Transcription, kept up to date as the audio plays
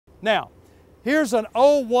Now, here's an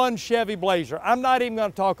 '01 Chevy Blazer. I'm not even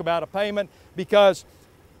going to talk about a payment because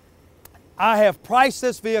I have priced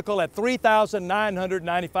this vehicle at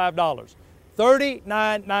 $3,995.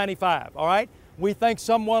 $3,995, all right? We think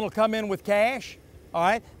someone will come in with cash, all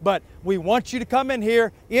right? But we want you to come in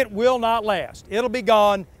here. It will not last. It'll be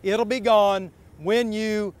gone. It'll be gone when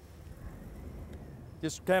you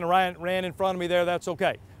just kind of ran in front of me there. That's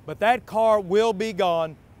okay. But that car will be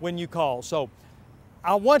gone when you call. So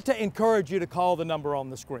I want to encourage you to call the number on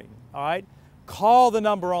the screen, all right? Call the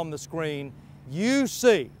number on the screen. You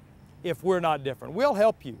see if we're not different. We'll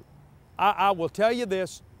help you. I will tell you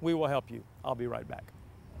this, we will help you. I'll be right back.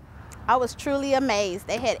 I was truly amazed.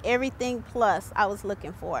 They had everything plus I was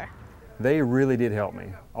looking for. They really did help me.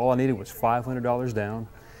 All I needed was $500 down,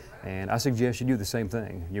 and I suggest you do the same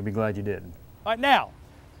thing. You'll be glad you did. All right, now,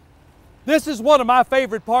 this is one of my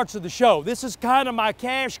favorite parts of the show. This is kind of my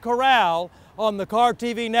cash corral on the Car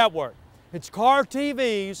TV network. It's Car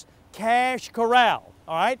TV's Cash Corral,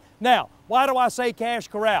 all right? Now, why do I say Cash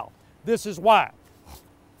Corral? This is why.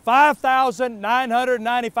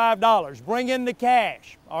 $5,995. Bring in the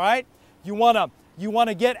cash, all right? You wanna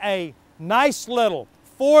get a nice little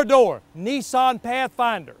four-door Nissan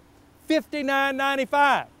Pathfinder,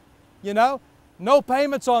 $59.95. You know, no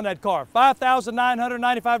payments on that car,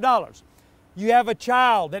 $5,995. You have a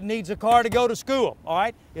child that needs a car to go to school, all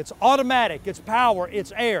right? It's automatic, it's power,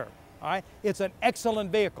 it's air, all right? It's an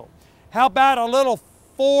excellent vehicle. How about a little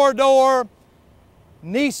four-door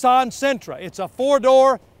Nissan Sentra? It's a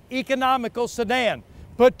four-door economical sedan.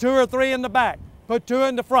 Put two or three in the back, put two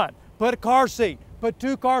in the front, put a car seat, put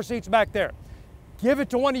two car seats back there. Give it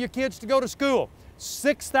to one of your kids to go to school.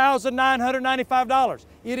 $6,995.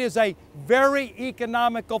 It is a very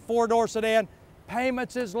economical four-door sedan.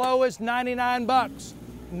 Payments as low as $99.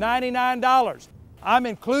 $99. I'm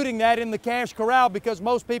including that in the Cash Corral because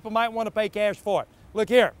most people might want to pay cash for it. Look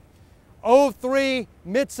here. '03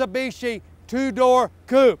 Mitsubishi two-door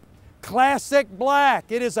coupe. Classic black.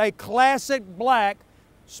 It is a classic black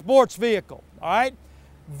sports vehicle, all right?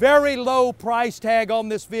 Very low price tag on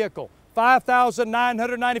this vehicle.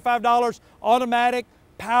 $5,995, automatic,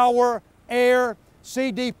 power, air,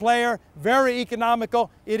 CD player, very economical.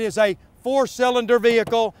 It is a four-cylinder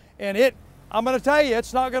vehicle, and I'm going to tell you,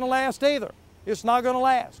 it's not going to last either. It's not going to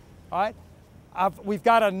last, all right? We've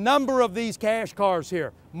got a number of these cash cars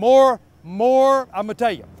here. I'm going to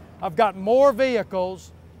tell you, I've got more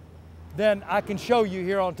vehicles than I can show you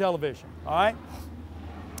here on television, all right?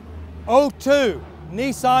 '02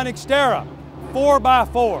 Nissan Xterra,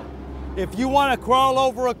 4x4. If you want to crawl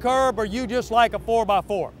over a curb or you just like a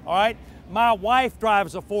 4x4, all right? My wife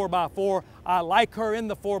drives a 4x4. I like her in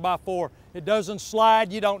the 4x4. It doesn't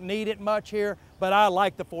slide, you don't need it much here, but I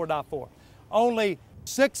like the 4x4. Only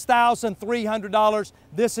 $6,300.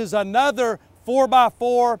 This is another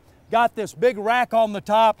 4x4, got this big rack on the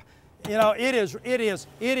top. You know, it is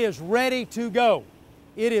ready to go.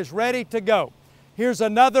 It is ready to go. Here's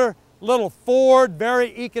another little Ford,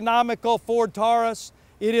 very economical Ford Taurus.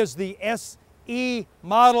 It is the SE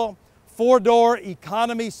model, four-door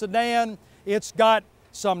economy sedan. It's got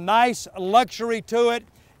some nice luxury to it.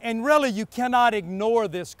 And really, you cannot ignore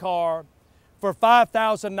this car for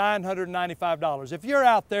 $5,995. If you're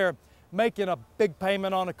out there making a big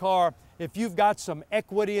payment on a car, if you've got some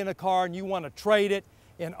equity in a car and you want to trade it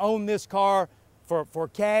and own this car for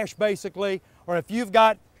cash basically, or if you've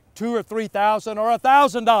got $2,000 or $3,000 or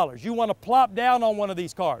 $1,000, you want to plop down on one of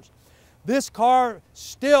these cars. This car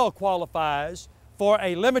still qualifies for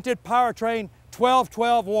a limited powertrain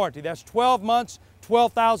 12-12 warranty. That's 12 months,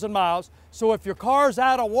 12,000 miles. So if your car's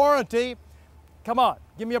out of warranty, come on,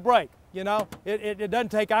 give me a break. You know, it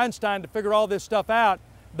doesn't take Einstein to figure all this stuff out,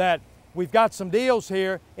 that we've got some deals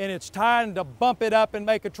here and it's time to bump it up and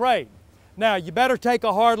make a trade. Now, you better take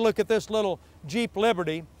a hard look at this little Jeep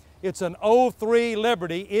Liberty. It's an '03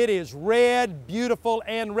 Liberty. It is red, beautiful,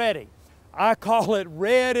 and ready. I call it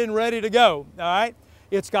red and ready to go, all right?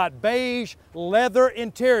 It's got beige leather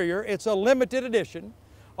interior. It's a limited edition,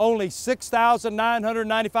 only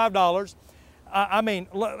 $6,995. I mean,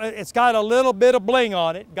 it's got a little bit of bling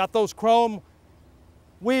on it, got those chrome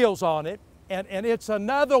wheels on it, and it's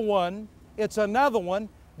another one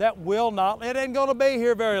that will not, it ain't gonna be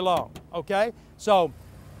here very long, okay? So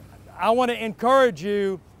I wanna encourage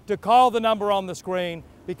you to call the number on the screen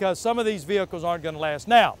because some of these vehicles aren't gonna last.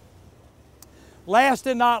 Now, last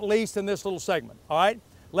and not least in this little segment, all right?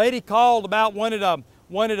 Lady called about, wanted a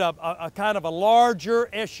kind of a larger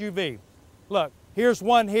SUV. Look, here's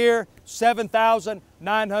one here,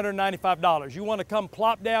 $7,995. You want to come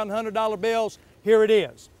plop down $100 bills? Here it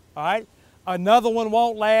is, all right? Another one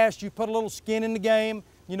won't last. You put a little skin in the game.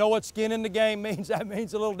 You know what skin in the game means? That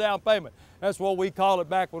means a little down payment. That's what we call it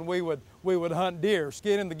back when we would hunt deer,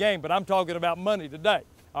 skin in the game, but I'm talking about money today,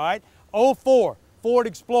 all right? '04 Ford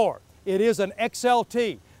Explorer. It is an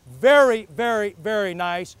XLT. Very, very, very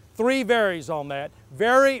nice. 3 varies on that.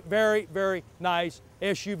 Very, very, very nice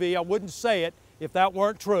SUV. I wouldn't say it if that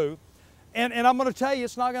weren't true. And I'm going to tell you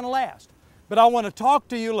it's not going to last. But I want to talk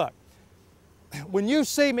to you, look, when you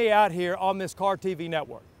see me out here on this Car TV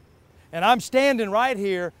network, and I'm standing right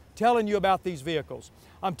here telling you about these vehicles,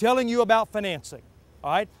 I'm telling you about financing,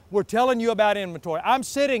 all right? We're telling you about inventory. I'm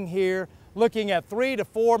sitting here looking at 300 to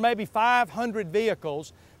 400, maybe 500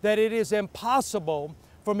 vehicles that it is impossible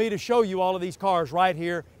for me to show you all of these cars right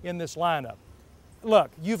here in this lineup.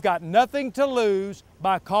 Look, you've got nothing to lose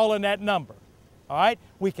by calling that number, all right?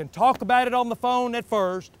 We can talk about it on the phone at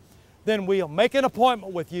first, then we'll make an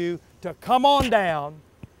appointment with you to come on down,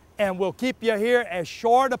 and we'll keep you here as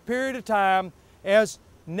short a period of time as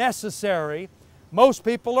necessary. Most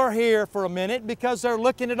people are here for a minute because they're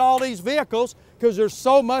looking at all these vehicles because there's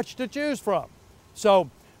so much to choose from.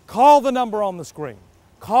 So call the number on the screen.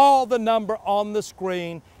 Call the number on the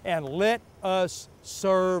screen and let us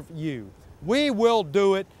serve you. We will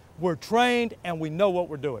do it. We're trained and we know what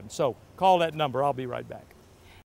we're doing. So call that number. I'll be right back.